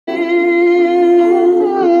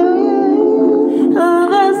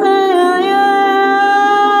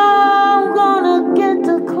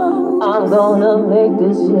gonna make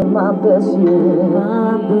this year my best year.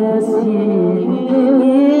 My best year.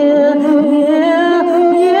 Yeah, yeah,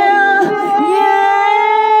 yeah,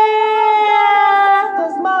 yeah.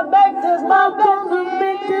 This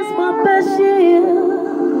my best year.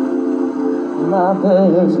 My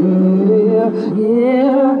best year.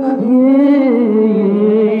 Yeah, yeah,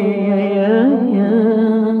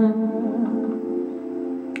 yeah.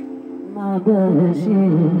 My best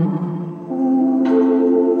year.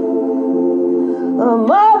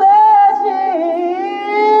 My best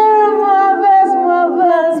year, my best,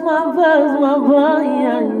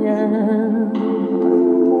 yeah, yeah.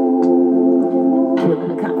 Killing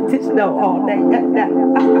the competition though all day.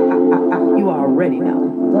 You already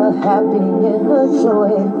know. The happy and the joy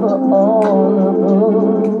for all of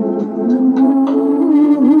us.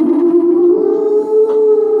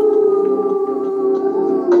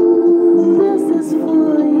 This is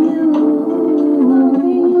for you.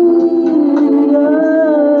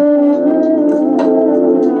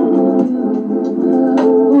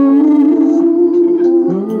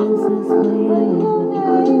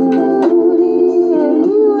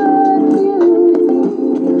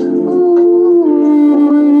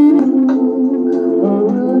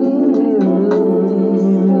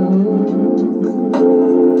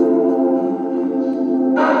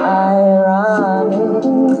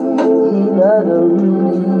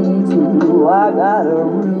 I got a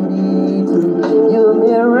Rudy too. You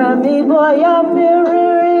mirror me, boy, I'm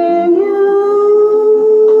mirroring you.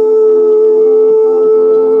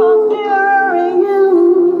 I'm mirroring you.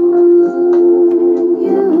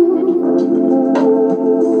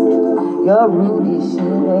 Your Rudy, she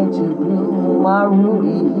made you blue. My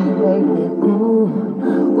Rudy, he made me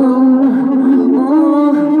ooh, ooh, ooh, ooh.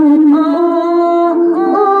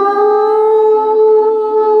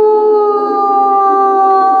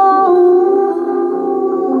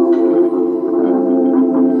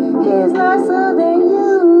 He's nicer than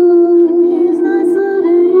you. He's nicer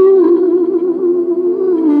than you.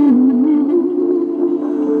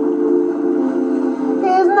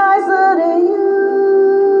 He's nicer than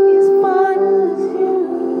you. He's fine as you.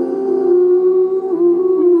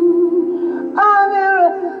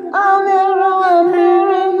 I'm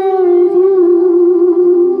mirroring you.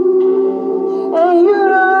 And you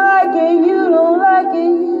don't like it, you don't like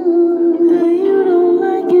it, and you don't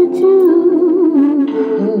like it too.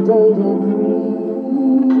 You dated me.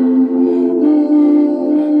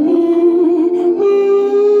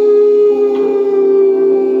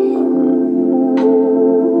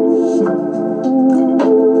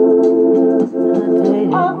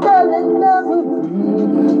 I'm telling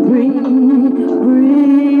you, breezy.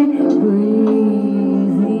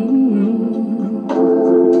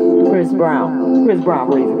 Chris Brown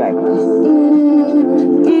brings it back.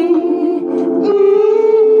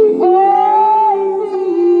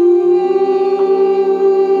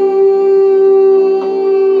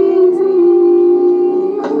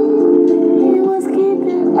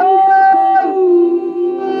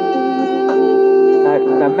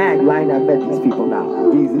 I ain't not met these people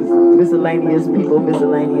now. Jesus. Miscellaneous people,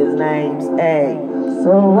 miscellaneous names. Hey.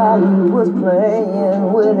 So while you was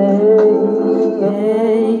playing with it,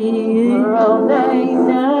 girl, name,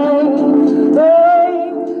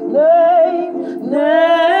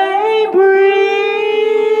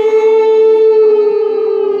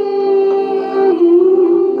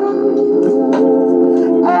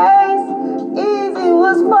 Ace Easy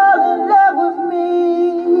was falling in love with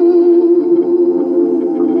me.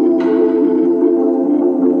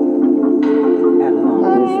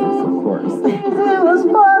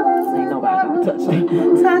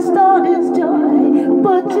 Touched all this joy,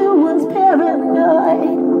 but you was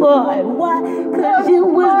paranoid. Boy, why? Cause you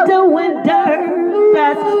was doing dirt.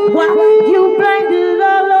 That's why you blamed it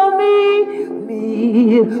all on me.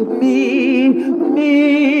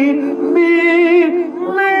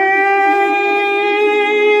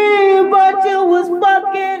 But you was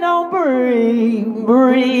fucking on Bree.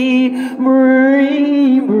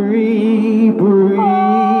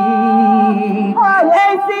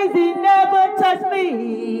 ACC never touched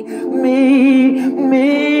me.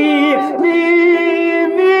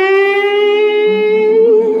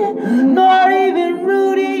 Nor even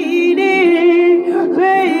Rudy did,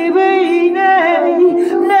 baby,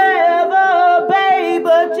 never, babe.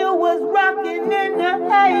 But you was rocking in the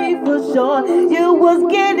hay for sure. You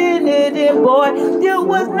was getting it in, boy. You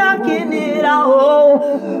was knocking it out.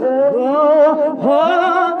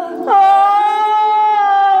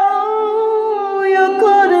 You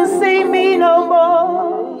couldn't see me no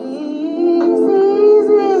more.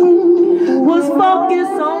 Was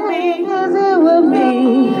focused on me, with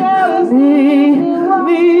me.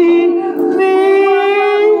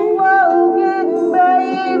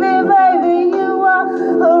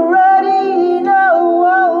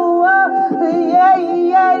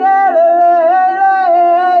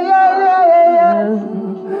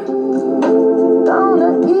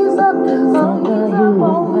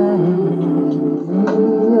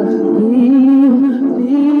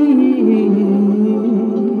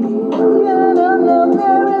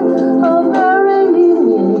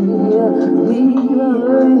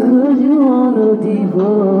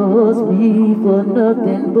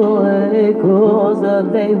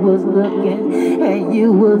 was looking, and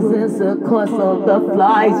you was in sequence of the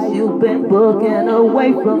flights you've been booking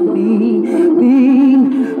away from me,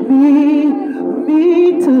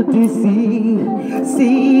 to deceive,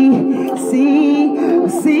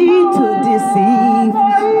 to deceive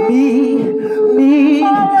me,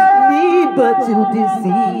 but to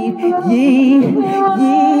deceive ye.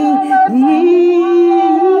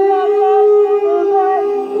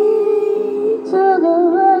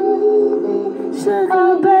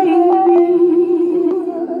 Sugar baby,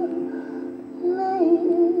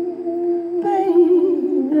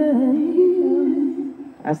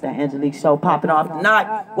 that's the Angelique Show popping off tonight.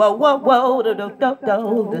 Whoa, whoa, whoa, do, do, do,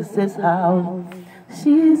 do. This is how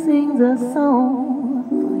she sings a song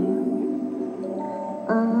for you.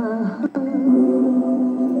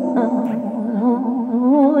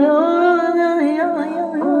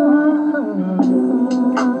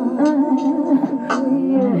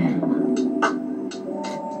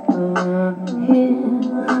 Here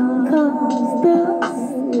comes the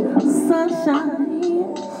sunshine.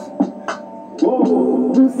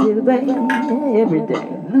 Lucy, baby, every day.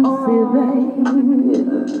 Lucy, baby.